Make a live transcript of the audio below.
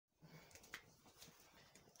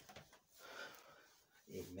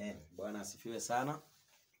Amen. Bwana asifiwe sana.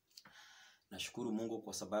 Nashukuru Mungu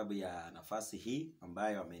kwa sababu ya nafasi hii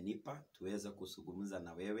ambayo amenipa tuweze kuzungumza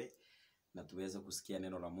na wewe na tuweze kusikia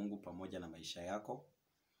neno la Mungu pamoja na maisha yako.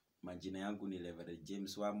 Majina yangu ni Rev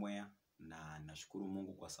James Wamuea na nashukuru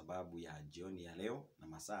Mungu kwa sababu ya jioni ya leo na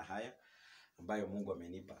masaa haya ambayo Mungu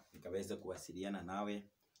amenipa nikaweze kuwasiliana nawe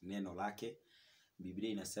neno lake. Biblia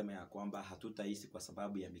inasema ya kwamba hatutaishi kwa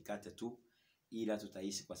sababu ya mikate tu, ila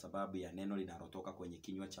tutaishi kwa sababu ya neno linalotoka kwenye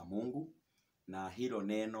kinywa cha Mungu, na hilo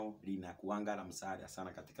neno linakuanga la msaada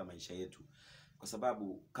sana katika maisha yetu. Kwa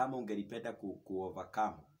sababu kama ungelipenda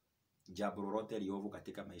overcome jambo lolote liovu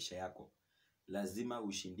katika maisha yako, lazima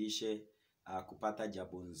ushindishe kupata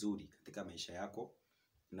jambo nzuri katika maisha yako.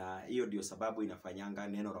 Na hiyo ndio sababu inafanyanga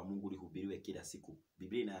neno la Mungu lihubiriwe kila siku.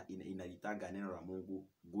 Biblia inalitanga neno la Mungu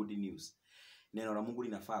good news. Neno la Mungu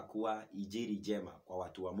linafaa kuwa injili njema kwa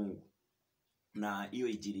watu wa Mungu. Na hiyo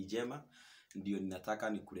injili njema ndio ninataka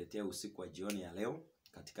nikuletea usiku wa jioni ya leo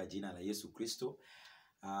katika jina la Yesu Kristo.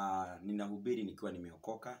 Ninahubiri nikiwa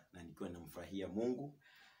nimeokoka na nikiwa namfurahia Mungu,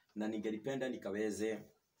 na ningelipenda nikaweze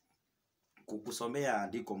kukusomea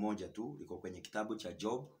andiko moja tu liko kwenye kitabu cha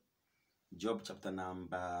Job chapter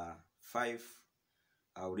number 5.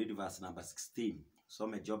 I'll read verse number 16.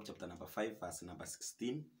 Some Job chapter number 5 verse number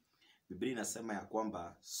 16. Biblia inasema ya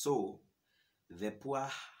kwamba so the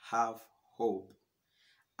poor have hope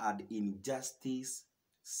and injustice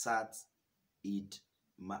shuts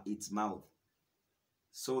its mouth.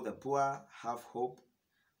 So the poor have hope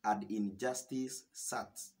and injustice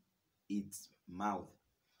shuts its mouth.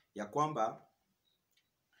 Ya kwamba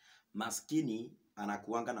maskini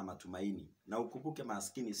anakuanga na matumaini. Na ukumbuke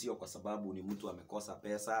maskini sio kwa sababu ni mtu amekosa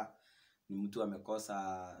pesa, ni mtu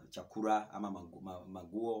amekosa chakula ama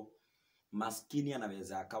maguo. Maskini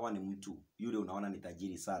anaweza akawa ni mtu yule unaona ni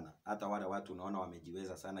tajiri sana. Hata wale watu unaona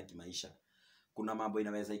wamejiweza sana kimaisha. Kuna mambo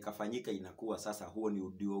inaweza ikafanyika inakuwa sasa huo ni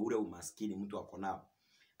ndio ule umaskini mtu ako nao.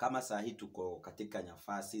 Kama saa hii tuko katika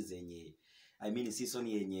nafasi zenye season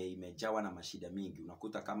yenye imejawa na mashida mingi.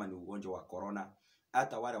 Unakuta kama ni ugonjwa wa corona,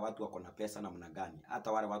 hata wale watu wako na pesa namna gani,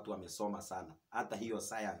 hata wale watu wamesoma sana, hata hiyo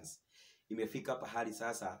science imefika pahali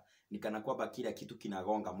sasa nikana kwamba kila kitu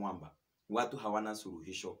kinagonga mwamba. Watu hawana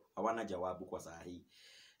suluhisho, hawana jawabu kwa saa hii.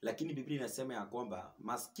 Lakini Biblia inasema ya kwamba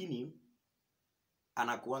maskini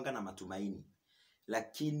anakuanga na matumaini.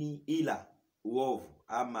 Lakini ila uovu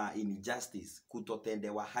ama injustice,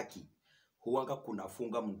 kutotendewa haki, huanga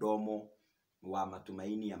kunafunga mdomo wa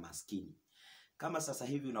matumaini ya maskini. Kama sasa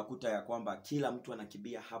hivi unakuta ya kwamba kila mtu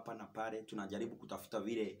anakimbia hapa na pale, tunajaribu kutafuta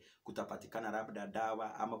vile kutapatikana labda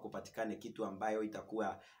dawa ama kupatikane kitu ambayo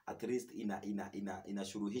itakuwa at least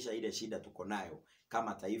inashuruhisha ile shida tuko nayo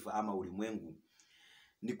kama taifa ama ulimwengu.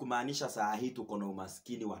 Ni kumaanisha saa hii tuko na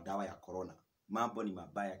umaskini wa dawa ya corona. Mambo ni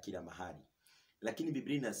mabaya kila mahali. Lakini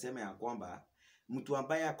Biblia inasema ya kwamba mtu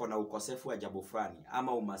ambaye ako na ukosefu wa jambo fulani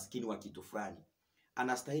ama umaskini wa kitu fulani,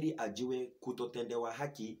 anastahili ajue kutotendewa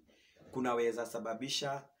haki kunaweza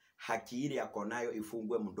sababisha haki ile yako nayo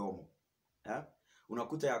ifungwe mdomo.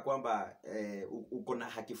 Unakuta ya kwamba uko na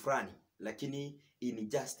haki fulani, lakini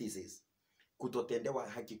injustices, kutotendewa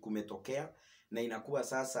haki kumetokea, na inakuwa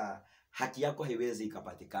sasa haki yako haiwezi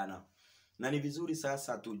ikapatikana. Na ni vizuri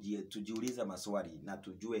sasa tujiuliza maswali na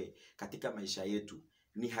tujue katika maisha yetu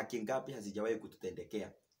ni haki ngapi hazijawahi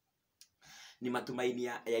kututendekea. Ni matumaini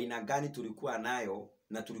ya aina gani tulikuwa nayo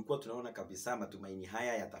na tulikuwa tunaona kabisa matumaini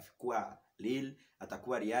haya yatakuwa real,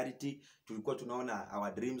 atakuwa reality. Tulikuwa tunaona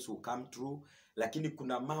our dreams will come true, lakini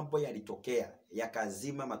kuna mambo yalitokea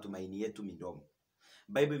yakazima matumaini yetu midomo.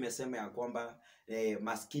 Bible imesema ya kwamba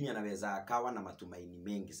maskini anaweza akawa na matumaini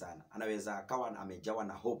mengi sana, anaweza akawa amejawa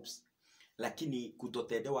na hopes, lakini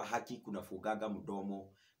kutotendewa haki kunafugaga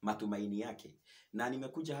mdomo matumaini yake. Na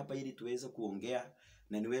nimekuja hapa ili tuweze kuongea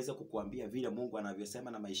na niweze kukuambia vile Mungu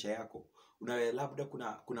anavyosema na maisha yako. Labda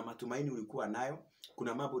kuna matumaini ulikuwa nayo,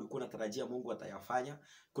 kuna mambo ulikuwa unatarajia Mungu atayafanya,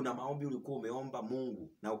 kuna maombi ulikuwa umeomba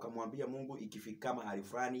Mungu na ukamwambia Mungu ikifika mahali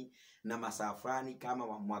fulani na masaa fulani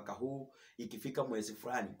kama mwaka huu, ikifika mwezi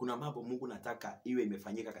fulani, kuna mambo Mungu nataka iwe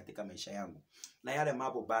imefanyika katika maisha yangu, na yale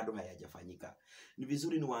mambo bado hayajafanyika. Ni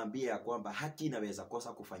vizuri niwaambie ya kwamba haki inaweza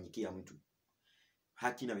kosa kufanyikia mtu.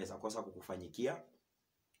 Haki inaweza kosa kukufanyikia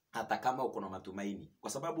hata kama uko na matumaini. Kwa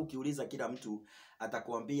sababu ukiuliza kila mtu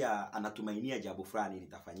atakwambia anatumainia jambo fulani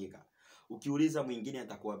litafanyika. Ukiuliza mwingine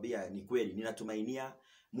atakwambia ni kweli, ninatumainia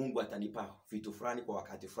Mungu atanipa vitu fulani kwa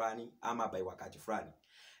wakati fulani ama by wakati fulani.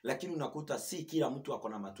 Lakini unakuta si kila mtu ako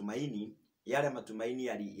na matumaini. Yale matumaini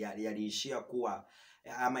yaliishia kuwa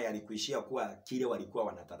ama yalikuishia kuwa kile walikuwa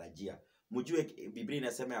wanatarajia. Mjue Biblia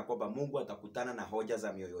inasema ya kwamba Mungu atakutana na hoja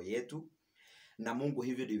za mioyo yetu na Mungu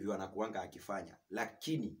hivyo ndivyo anakuanga akifanya.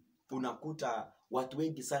 Lakini unakuta watu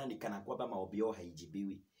wengi sana ni kana kwamba maombi yao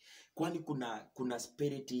haijibiwi. Kwani kuna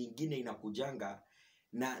spirit nyingine inakujanga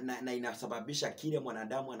na inasababisha kile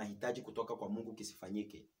mwanadamu anahitaji kutoka kwa Mungu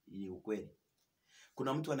kisifanyike. Ni ukweli.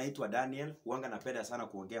 Kuna mtu anaitwa Daniel, huanga napenda sana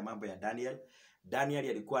kuongea mambo ya Daniel. Daniel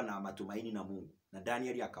alikuwa na matumaini na Mungu. Na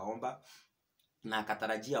Daniel akaomba na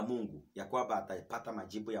akatarajia Mungu ya kwamba atapata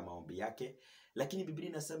majibu ya maombi yake. Lakini Biblia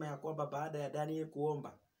inasema ya kwamba baada ya Daniel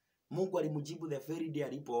kuomba, Mungu alimjibu the very day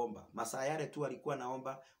alipoomba. Masaa yale tu alikuwa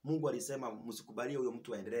naomba, Mungu alisema msikubalie huyo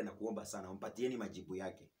mtu aendelee na kuomba sana, mpatieni majibu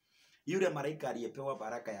yake. Yule malaika aliyepewa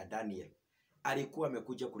baraka ya Daniel alikuwa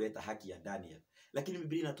amekuja kuleta haki ya Daniel. Lakini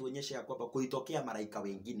Biblia inatuonyesha ya kwamba kulitokea malaika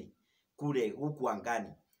wengine kule huku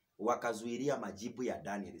angani wakazuilia majibu ya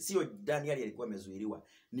Daniel. Sio Daniel alikuwa amezuiliwa,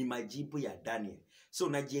 ni majibu ya Daniel. So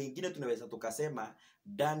na njia nyingine tunaweza tukasema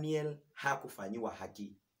Daniel hakufanywa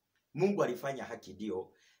haki. Mungu alifanya haki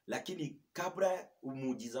ndio, lakini kabla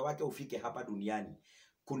muujiza wake ufike hapa duniani,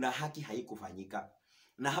 kuna haki haikufanyika.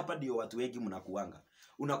 Na hapa ndio watu wengi mnakuanga.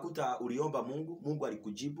 Unakuta uliomba Mungu, Mungu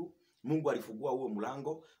alikujibu, Mungu alifungua huo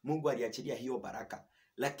mlango, Mungu aliachilia hiyo baraka.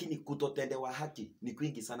 Lakini kutotendewa haki ni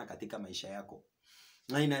kwingi sana katika maisha yako.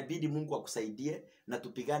 Na inabidi Mungu akusaidie na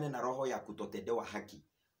tupigane na roho ya kutotendewa haki.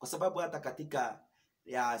 Kwa sababu hata katika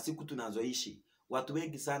ya siku tunazoishi, watu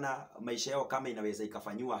wengi sana maisha yao kama inaweza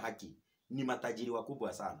ikafanywa haki, ni matajiri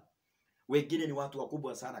wakubwa sana. Wengine ni watu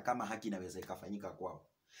wakubwa sana kama haki inaweza ikafanyika kwao.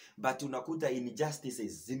 But unakuta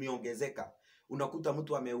injustices zimeongezeka. Unakuta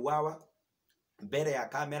mtu ameuawa mbele ya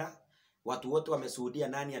kamera, watu wote wameshuhudia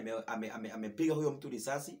nani amepiga huyo mtu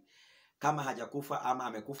risasi, kama hajakufa ama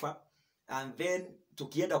amekufa. And then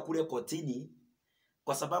tukienda kule kotini,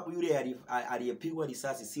 kwa sababu yule aliyepigwa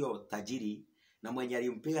risasi sio tajiri na mwenye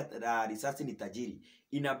alimpiga risasi ni tajiri,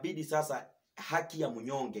 inabidi sasa haki ya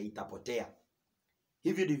mnyonge itapotea.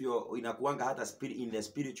 Hivi ndivyo inakuanga hata in the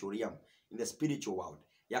spiritual realm, in the spiritual world,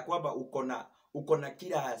 ya kwamba uko na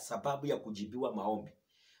kila sababu ya kujibiwa maombi.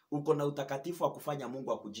 Uko na utakatifu wa kufanya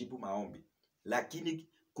Mungu akujibu maombi. Lakini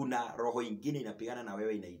kuna roho nyingine inapigana na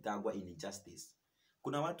wewe, inaitangwa injustice.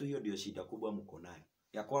 Kuna watu, hiyo ndio shida kubwa mko nayo,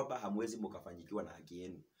 ya kwamba hamwezi mkafanyikiwa na haki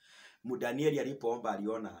yenu. Danieli alipoomba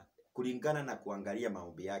aliona kulingana na kuangalia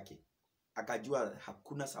maombi yake, akajua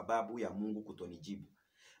hakuna sababu ya Mungu kutonijibu.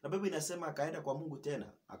 Na Biblia inasema akaenda kwa Mungu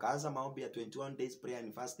tena, akaanza maombi ya 21 days prayer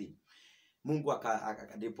and fasting. Mungu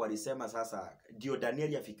ndipo alisema sasa ndio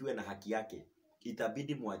Danieli afikiwe na haki yake,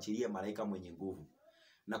 itabidi muachilie malaika mwenye nguvu.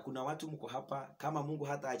 Na kuna watu mko hapa, kama Mungu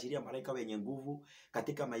hata achilia malaika wenye nguvu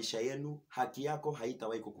katika maisha yenu, haki yako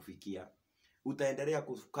haitawahi kukufikia. Utaendelea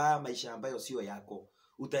kukaa maisha ambayo sio yako.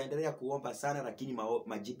 Utaendelea kuomba sana lakini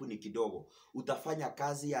majibu ni kidogo. Utafanya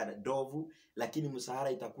kazi ya ndovu lakini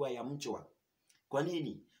mshahara itakuwa ya mchwa. Kwa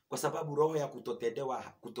nini? Kwa sababu roho ya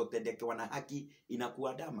kutotendekewa na haki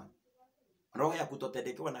inakuandama. Roho ya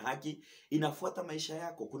kutotendekewa na haki inafuata maisha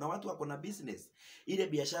yako. Kuna watu wako na business, ile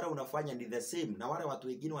biashara unafanya ni the same na wale watu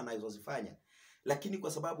wengine wanazozifanya, lakini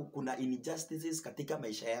kwa sababu kuna injustices katika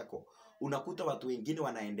maisha yako, unakuta watu wengine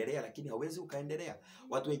wanaendelea lakini hawezi ukaendelea.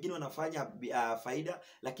 Watu wengine wanafanya faida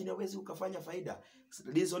lakini hawezi ukafanya faida.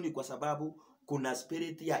 Reason ni kwa sababu kuna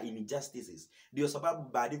spirit ya injustices. Ndio sababu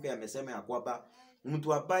maandiko yamesema ya kwamba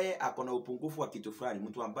mtu ambaye ako na upungufu wa kitu fulani,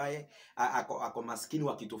 mtu ambaye ako maskini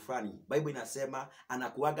wa kitu fulani, Bible inasema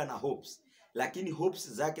anakuaga na hopes, lakini hopes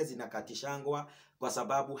zake zinakatishangwa kwa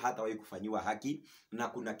sababu hatawahi kufanyiwa haki, na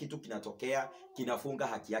kuna kitu kinatokea kinafunga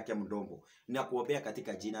haki yake mdomo. Ninakuombea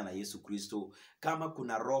katika jina la Yesu Kristo, kama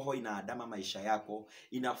kuna roho inaadama maisha yako,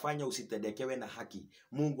 inafanya usitendekewe na haki,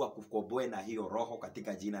 Mungu akukomboe na hiyo roho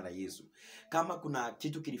katika jina la Yesu. Kama kuna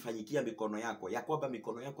kitu kilifanyikia mikono yako, ya kwamba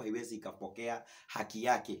mikono yako haiwezi ikapokea haki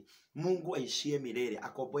yake, Mungu aishie milele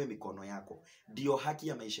akomboe mikono yako, ndio haki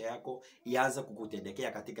ya maisha yako ianze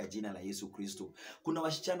kukutendekea katika jina la Yesu Kristo. Kuna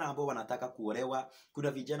wasichana ambao wanataka kuolewa,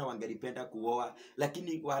 kuna vijana wangelipenda kuoa,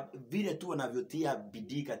 lakini vile tu wanavyotia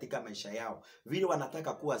bidii katika maisha yao, vile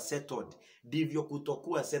wanataka kuwa settled, ndivyo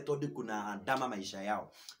kutokuwa settled kuna andama maisha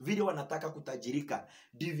yao. Vile wanataka kutajirika,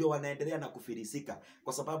 ndivyo wanaendelea na kufilisika,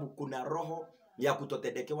 kwa sababu kuna roho ya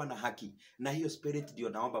kutotendekewa na haki. Na hiyo spirit ndio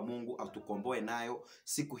naomba Mungu atukomboe nayo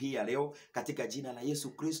siku hii ya leo katika jina la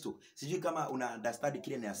Yesu Kristo. Sijui kama una understand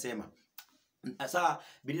kile ninasema. Sasa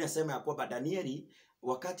Biblia inasema ya kwamba Danieli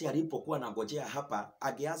wakati alipokuwa anangojea hapa,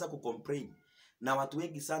 angeanza kucomplain. Na watu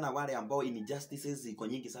wengi sana wale ambao injustices ziko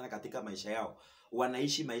nyingi sana katika maisha yao,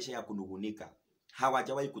 wanaishi maisha ya kunugunika.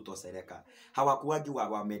 Hawajawahi kutosereka. Hawakuwaji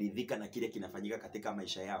wameridhika na kile kinafanyika katika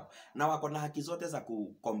maisha yao. Na wako na haki zote za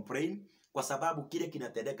kucomplain, kwa sababu kile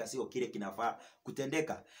kinatendeka sio kile kinafaa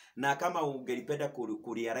kutendeka. Na kama ungelipenda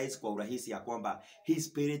kurealize kwa urahisi ya kwamba hii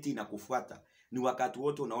spirit inakufuata, ni wakati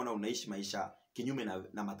wote unaona unaishi maisha kinyume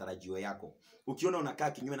na matarajio yako. Ukiona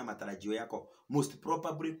unakaa kinyume na matarajio yako, most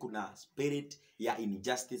probably kuna spirit ya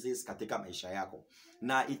injustices katika maisha yako.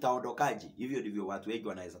 Na itaondokaje? Hivyo ndivyo watu wengi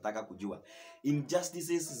wanaweza taka kujua.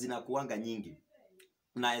 Injustices zinakuanga nyingi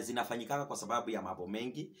na zinafanyikana kwa sababu ya mambo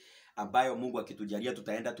mengi ambayo Mungu akitujalia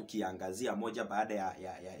tutaenda tukiangazia moja baada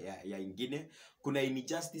ya ingine. Kuna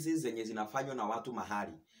injustices zenye zinafanywa na watu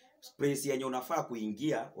mahali. Space yenye unafaa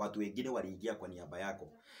kuingia, watu wengine waliingia kwa niaba yako.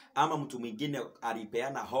 Ama mtu mwingine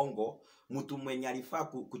alipeana hongo, mtu mwenye alifaa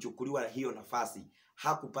kuchukuliwa hiyo nafasi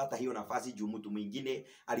hakupata hiyo nafasi juu mtu mwingine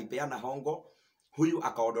alipeana hongo, huyu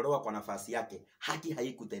akaondolewa kwa nafasi yake. Haki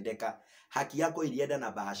haikutendeka. Haki yako ilienda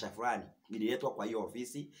na bahasha fulani, ililetwa kwa hiyo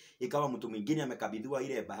ofisi, ikawa mtu mwingine amekabidhiwa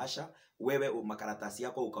ile bahasha, wewe makaratasi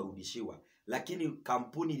yako ukarudishiwa. Lakini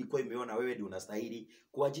kampuni ilikuwa imeona wewe ndio unastahili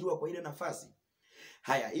kuajiriwa kwa ile nafasi.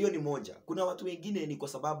 Haya, hiyo ni moja. Kuna watu wengine ni kwa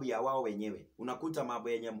sababu ya wao wenyewe. Unakuta mambo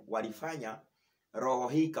yenye walifanya roho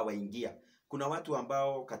hii kawaingia. Kuna watu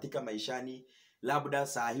ambao katika maishani labda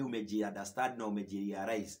saa hii umeji-understand na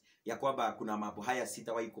umeji-realize ya kwamba kuna mambo haya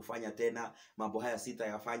sitawahi kufanya tena, mambo haya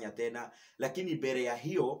sitayafanya tena, lakini mbele ya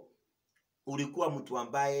hiyo ulikuwa mtu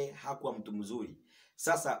ambaye hakuwa mtu mzuri.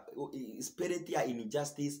 Sasa spirit ya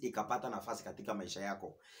injustice ikapata nafasi katika maisha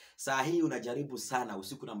yako. Saa hii unajaribu sana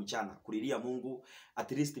usiku na mchana kulilia Mungu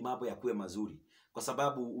at least mambo yakuwe mazuri, kwa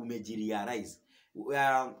sababu umeji-realize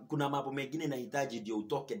kuna mambo mengine inahitaji ndio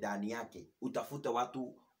utoke ndani yake, utafute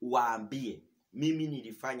watu waambie mimi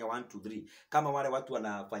nilifanya 1 2 3. Kama wale watu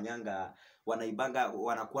wanafanyanga, wanaibanga,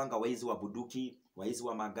 wanakuanga waizi wa buduki, waizi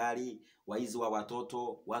wa magari, waizi wa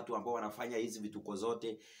watoto, watu ambao wanafanya hizi vituko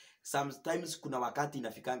zote. Sometimes kuna wakati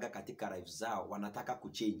inafikanga katika lives zao wanataka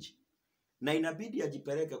kuchange, na inabidi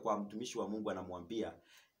ajipeleke kwa mtumishi wa Mungu, anamwambia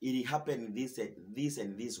it happen this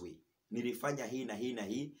and this way, nilifanya hii na hii na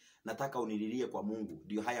hii, nataka unililie kwa Mungu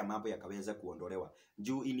ndio haya mambo yakaweza kuondolewa.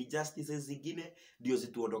 Juu injustices zingine ndio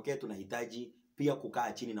zituondokee, tunahitaji pia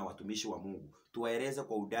kukaa chini na watumishi wa Mungu tuwaeleze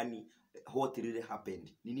kwa undani what really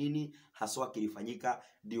happened, ni nini haswa kilifanyika,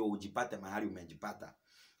 ndio ujipate mahali umejipata.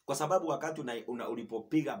 Kwa sababu wakati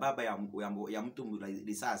ulipopiga baba ya mtu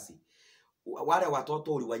risasi, wale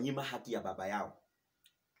watoto uliwanyima haki ya baba yao.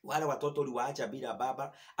 Wale watoto uliwaacha bila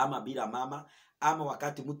baba ama bila mama, ama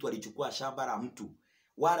wakati mtu alichukua shamba la mtu,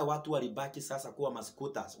 wale watu walibaki sasa kuwa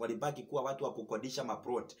masquatters, walibaki kuwa watu wa kukodisha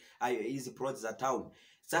maplot, hizi plots za town.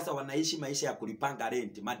 Sasa wanaishi maisha ya kulipanga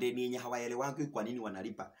rent, madeni yenye hawaelewangi kwa nini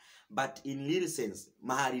wanalipa. But in real sense,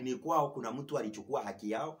 mahali ni kwao kuna mtu alichukua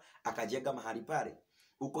haki yao, akajenga mahali pale.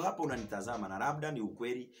 Uko hapo unanitazama na labda ni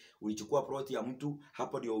ukweli ulichukua plot ya mtu,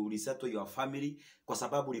 hapo ndio ulisettle your family kwa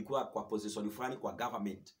sababu ulikuwa kwa position fulani kwa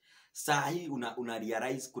government. Saa hii una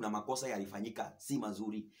realize kuna makosa yalifanyika si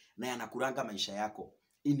mazuri na yanakuranga maisha yako.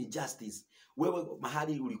 Injustice. Wewe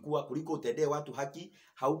mahali ulikuwa kuliko utendee watu haki,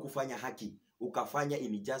 haukufanya haki, ukafanya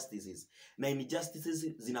injustices. Na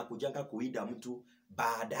injustices zinakujanga kuinda mtu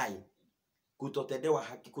baadaye. Kutotendewa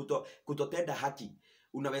haki, kutotenda haki.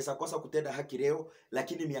 Unaweza kosa kutenda haki leo,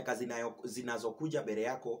 lakini miaka zinazokuja mbele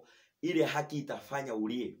yako ile haki itafanya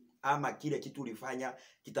ulie, ama kile kitu ulifanya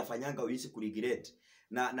kitafanyanga uisi kuregret.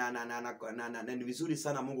 Na ni vizuri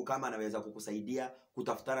sana Mungu kama anaweza kukusaidia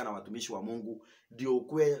kutafutana na watumishi wa Mungu ndio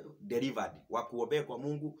ukue delivered, wakuombee kwa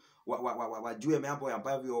Mungu, wajue mambo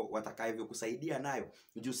ambavyo watakavyo kusaidia nayo.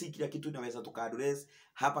 Juu si kila kitu naweza tuka-address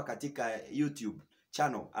hapa katika YouTube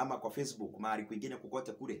channel ama kwa Facebook, mahali kwingine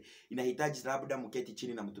kokote kule. Inahitaji labda mketi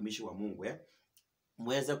chini na mtumishi wa Mungu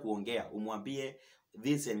muweze kuongea, umwambie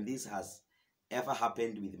this and this has ever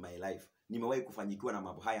happened with my life, nimewahi kufanyikiwa na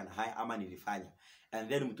mambo haya na haya, ama nilifanya, and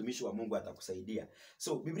then mtumishi wa Mungu atakusaidia.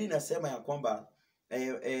 So Biblia inasema ya kwamba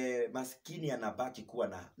maskini anabaki kuwa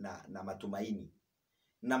na matumaini,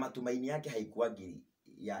 na matumaini yake haikuagi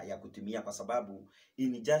ya kutimia, kwa sababu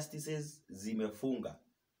injustices zimefunga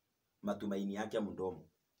matumaini yake ya mdomo.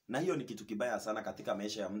 Na hiyo ni kitu kibaya sana katika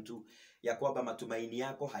maisha ya mtu, ya kwamba matumaini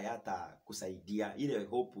yako hayata kusaidia. Ile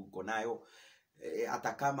hope uko nayo,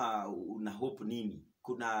 hata kama una hope nini,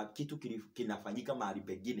 kuna kitu kinafanyika mahali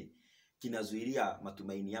pengine kinazuilia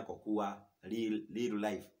matumaini yako kuwa real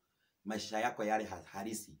life, maisha yako yale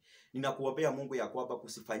halisi. Ninakuombea Mungu ya kwamba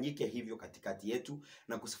kusifanyike hivyo katikati yetu,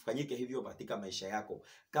 na kusifanyike hivyo katika maisha yako.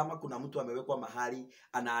 Kama kuna mtu amewekwa mahali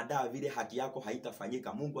anaadaa vile haki yako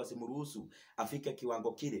haitafanyika, Mungu asimruhusu afike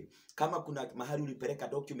kiwango kile. Kama kuna mahali ulipeleka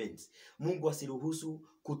documents, Mungu asiruhusu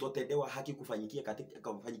kutotendewa haki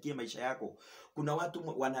kufanyikia maisha yako. Kuna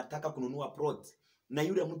watu wanataka kununua plot, na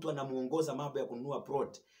yule mtu anamuongoza mambo ya kununua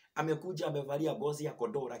plot Amekuja amevalia ngozi ya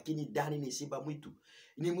kondoo lakini ndani ni simba mwitu.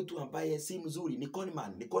 Ni mtu ambaye si mzuri, ni con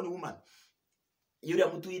man, ni con woman. Yule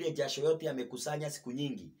mtu ile jasho yote amekusanya siku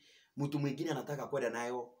nyingi, mtu mwingine anataka kwenda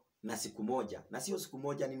nayo na siku moja. Na sio siku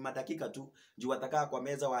moja, ni madakika tu. Juu watakaa kwa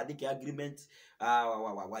meza waandike agreement,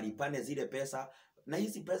 walipane zile pesa, na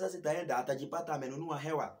hizi pesa zitaenda, atajipata amenunua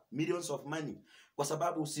hewa, millions of money. Kwa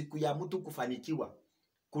sababu siku ya mtu kufanikiwa,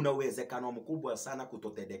 kuna uwezekano mkubwa sana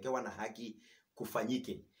kutotendekewa na haki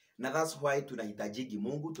kufanyike. Na that's why tunahitaji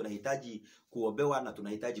Mungu, tunahitaji kuombewa, na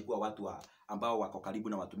tunahitaji kuwa watu ambao wako karibu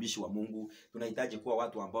na watumishi wa Mungu. Tunahitaji kuwa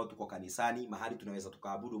watu ambao tuko kanisani, mahali tunaweza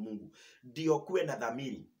tukaabudu Mungu. Ndio kuwe na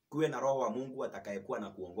dhamiri, kuwe na roho wa Mungu atakayekuwa na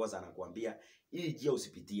kuongoza na kuambia hii njia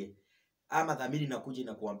usipitie. Ama dhamiri inakuja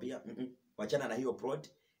inakuambia wachana na hiyo plot,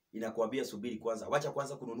 inakuambia subiri kwanza, wacha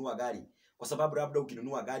kwanza kununua gari, kwa sababu labda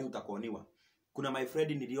ukinunua gari utakoniwa. Kuna my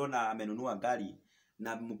friend niliona amenunua gari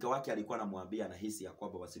na mke wake alikuwa anamwambia anahisi ya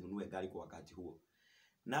kwamba wasinunue gari kwa wakati huo.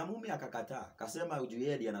 Na mume akakataa, akasema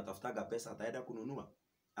yeye anatafutaga pesa ataenda kununua.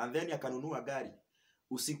 And then akanunua gari.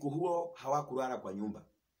 Usiku huo hawakulala kwa nyumba.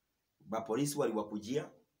 Mapolisi waliwakujia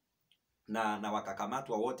na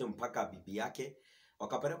wakakamatwa wote mpaka bibi yake,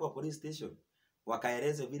 wakapelekwa police station.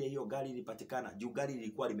 Wakaeleze vile hiyo gari ilipatikana. Juu gari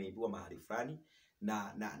lilikuwa limeibiwa mahali fulani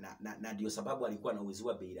na ndio sababu alikuwa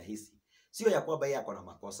anauziwa bei rahisi. Sio ya kwamba yeye ako na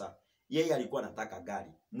makosa. Yeye alikuwa anataka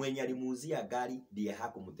gari. Mwenye alimuuzia gari ndiye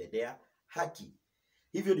hakumtendea haki.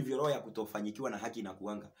 Hivyo ndivyo roho ya kutofanyikiwa na haki na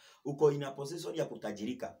kuanga. Uko ina position ya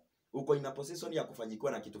kutajirika. Uko ina position ya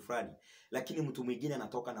kufanyikiwa na kitu fulani. Lakini mtu mwingine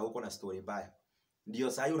anatoka na uko na story baya.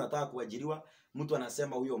 Ndio saa hii unataka kuajiriwa, mtu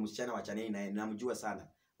anasema huyo msichana wachaneni naye, namjua sana.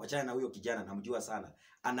 Wachana na huyo kijana, namjua sana.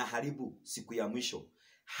 Anaharibu siku ya mwisho.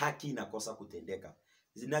 Haki inakosa kutendeka.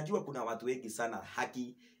 Zinajua kuna watu wengi sana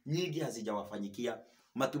haki nyingi hazijawafanyikia.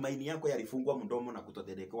 Matumaini yako yalifungwa mdomo na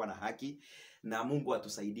kutotendekewa na haki, na Mungu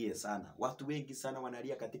atusaidie sana. Watu wengi sana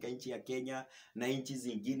wanalia katika nchi ya Kenya na nchi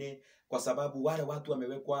zingine kwa sababu wale watu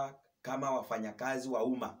wamewekwa kama wafanyakazi wa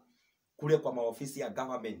umma kule kwa maofisi ya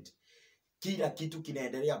government. Kila kitu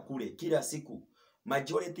kinaendelea kule kila siku.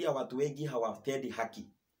 Majority ya watu wengi hawatendi haki.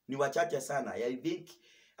 Ni wachache sana. I think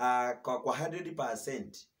kwa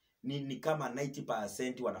 100% ni kama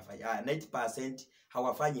 90% wanafanya 90%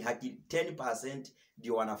 hawafanyi haki, 10%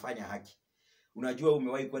 ndio wanafanya haki. Unajua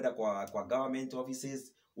umewahi kwenda kwa government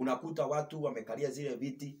offices, unakuta watu wamekalia zile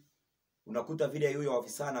viti, unakuta vile yule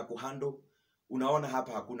ofisa anakuhandle, unaona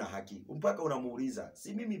hapa hakuna haki. Mpaka unamuuliza,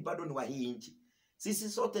 si mimi bado ni wa hii nchi? Sisi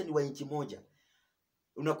sote ni wa nchi moja.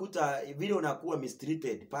 Unakuta vile unakuwa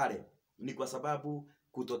mistreated pale ni kwa sababu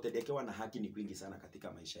kutotendekewa na haki ni kwingi sana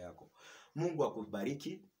katika maisha yako. Mungu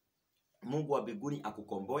akubariki. Mungu wa mbinguni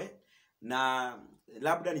akukomboe, na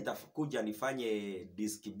labda nitakuja nifanye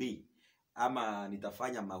disc B ama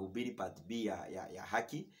nitafanya mahubiri part B ya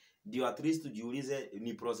haki, ndio at least tujiulize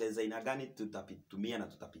ni process aina gani tutapitumia na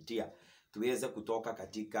tutapitia tuweze kutoka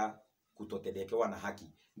katika kutotendekewa na haki.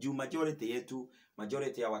 Juu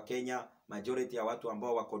majority ya Wakenya, majority ya watu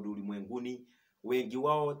ambao wako ulimwenguni, wengi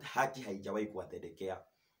wao haki haijawahi kuwatendekea.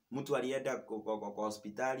 Mtu alienda kwa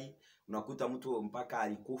hospitali, unakuta mtu mpaka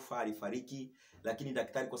alikufa, alifariki, lakini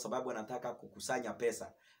daktari kwa sababu anataka kukusanya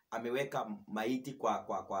pesa, ameweka maiti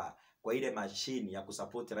kwa ile machine ya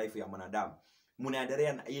kusupport life ya mwanadamu.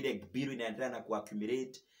 Mnaendelea na ile bill inaendelea na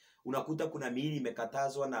kuaccumulate. Unakuta kuna miili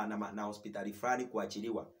imekatazwa na hospitali fulani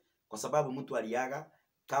kuachiliwa kwa sababu mtu aliaga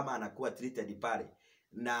kama anakuwa treated pale,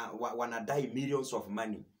 na wanadai millions of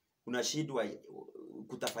money. Unashindwa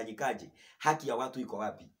kutafanyikaje? Haki ya watu iko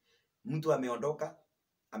wapi? Mtu ameondoka,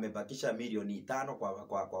 amebakisha milioni 5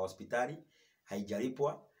 kwa hospitali,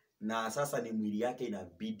 haijalipwa, na sasa ni mwili yake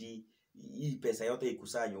inabidi hii pesa yote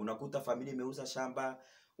ikusanywe. Unakuta familia imeuza shamba,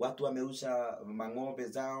 watu wameuza mang'ombe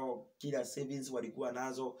zao, kila savings walikuwa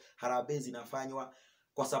nazo, harambee zinafanywa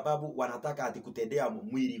kwa sababu wanataka ati kutendea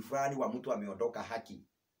mwili fulani wa mtu ameondoka haki.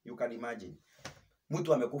 You can imagine.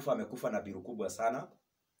 Mtu amekufa na biru kubwa sana.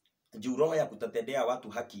 Juu roho ya kutatendea watu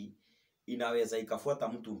haki inaweza ikafuata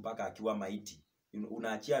mtu mpaka akiwa maiti.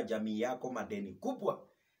 Unaachia jamii yako madeni kubwa,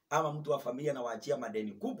 ama mtu wa familia na waachia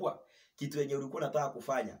madeni kubwa. Kitu yenye ulikuwa unataka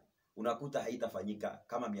kufanya unakuta haitafanyika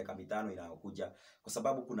kama miaka 5 inayokuja kwa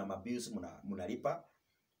sababu kuna mabills mnalipa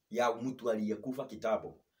ya mtu aliyekufa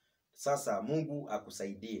kitambo. Sasa Mungu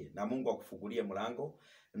akusaidie na Mungu akufungulie mlango,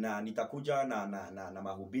 na nitakuja na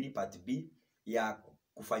mahubiri part B ya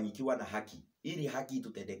kufanyikiwa na haki, ili haki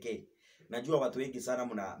itutendekee. Najua watu wengi sana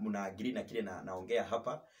mna agree na kile naongea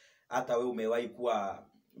hapa. Hata wewe umewahi kuwa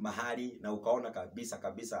mahali na ukaona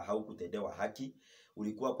kabisa haukutendewa haki.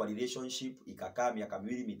 Ulikuwa kwa relationship ikakaa miaka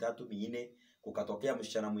 2, 3, 4, kukatokea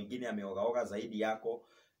msichana mwingine ameogaoga zaidi yako,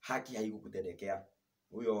 haki haikukutendekea.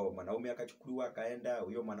 huyo mwanaume akachukuliwa akaenda,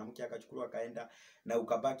 huyo mwanamke akachukuliwa akaenda, na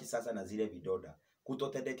ukabaki sasa na zile vidoda.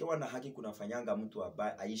 Kutotendekewa na haki kunafanyanga mtu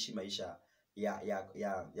aishi maisha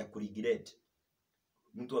ya kuregret.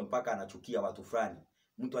 Mtu mpaka anachukia watu fulani.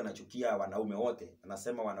 Mtu anachukia wanaume wote,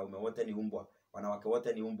 anasema wanaume wote ni umbwa, wanawake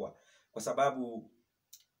wote ni umbwa, kwa sababu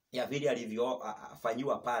ya vile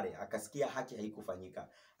alivyofanyiwa pale, akasikia haki haikufanyika.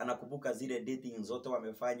 Anakumbuka zile dating zote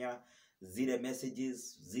wamefanya, zile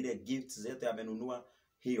messages, zile gifts zote amenunua,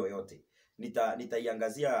 hiyo yote.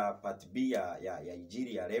 Nitaiangazia part B ya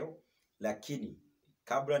injili ya leo, lakini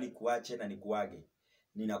kabla nikuache na nikuage,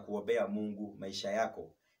 ninakuombea Mungu maisha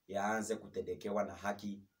yako yaanze kutendekewa na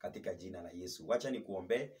haki katika jina la Yesu. Wacha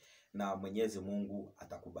nikuombe na Mwenyezi Mungu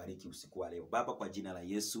atakubariki usiku wa leo. Baba, kwa jina la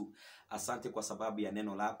Yesu, asante kwa sababu ya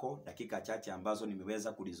neno lako, dakika chache ambazo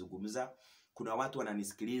nimeweza kulizungumza. Kuna watu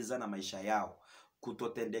wananisikiliza na maisha yao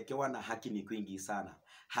kutotendekewa na haki ni kwingi sana.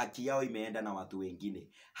 Haki yao imeenda na watu wengine.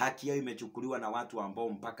 Haki yao imechukuliwa na watu ambao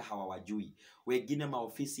mpaka hawawajui. Wengine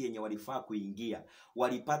maofisi yenye walifaa kuingia,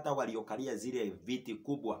 walipata waliokalia zile viti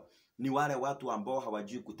kubwa ni wale watu ambao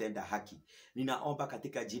hawajui kutenda haki. Ninaomba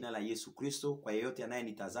katika jina la Yesu Kristo, kwa yeyote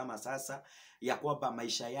anayenitazama sasa, ya kwamba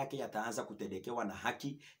maisha yake yataanza kutendekewa na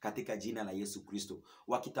haki katika jina la Yesu Kristo.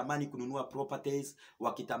 Wakitamani kununua properties,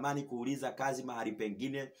 wakitamani kuuliza kazi mahali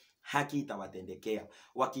pengine, haki itawatendekea.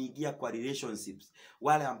 Wakiingia kwa relationships,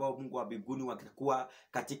 wale ambao Mungu wa mbinguni wakikuwa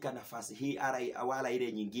katika nafasi hii wala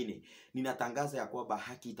ile nyingine, ninatangaza ya kwamba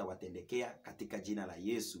haki itawatendekea katika jina la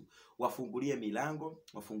Yesu. Wafungulie milango,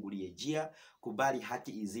 wafungulie njia, kubali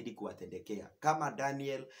haki izidi kuwatendekea. Kama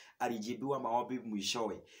Daniel alijibiwa maombi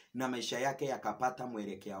mwishowe na maisha yake yakapata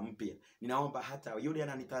mwelekeo mpya, ninaomba hata yule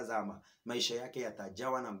ananitazama, maisha yake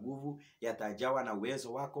yatajawa na nguvu, yatajawa na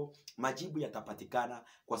uwezo wako, majibu yatapatikana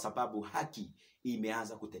kwa sababu haki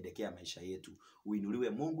imeanza kutendekea maisha yetu. Uinuliwe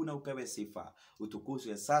Mungu na upewe sifa.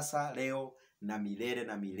 Utukuzwe sasa, leo na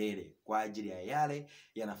milele kwa ajili ya yale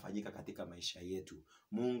yanafanyika katika maisha yetu.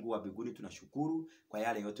 Mungu wa mbinguni, tunashukuru kwa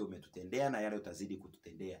yale yote umetutendea na yale utazidi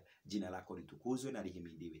kututendea. Jina lako litukuzwe na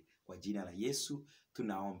lihimidiwe. Kwa jina la Yesu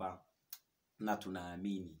tunaomba na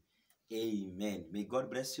tunaamini. Amen. May God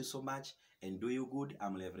bless you so much and do you good.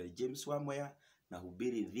 I'm Rev James Wamuea, na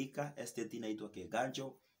hubiri Thika, estate inaitwa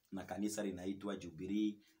Keganjo na kanisa linaitwa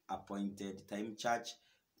Jubilee Appointed Time Church.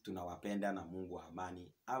 Tunawapenda na Mungu wa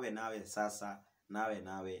amani awe nawe sasa,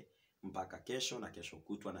 nawe mpaka kesho na kesho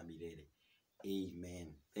kutwa na milele.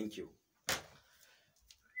 Amen. Thank you.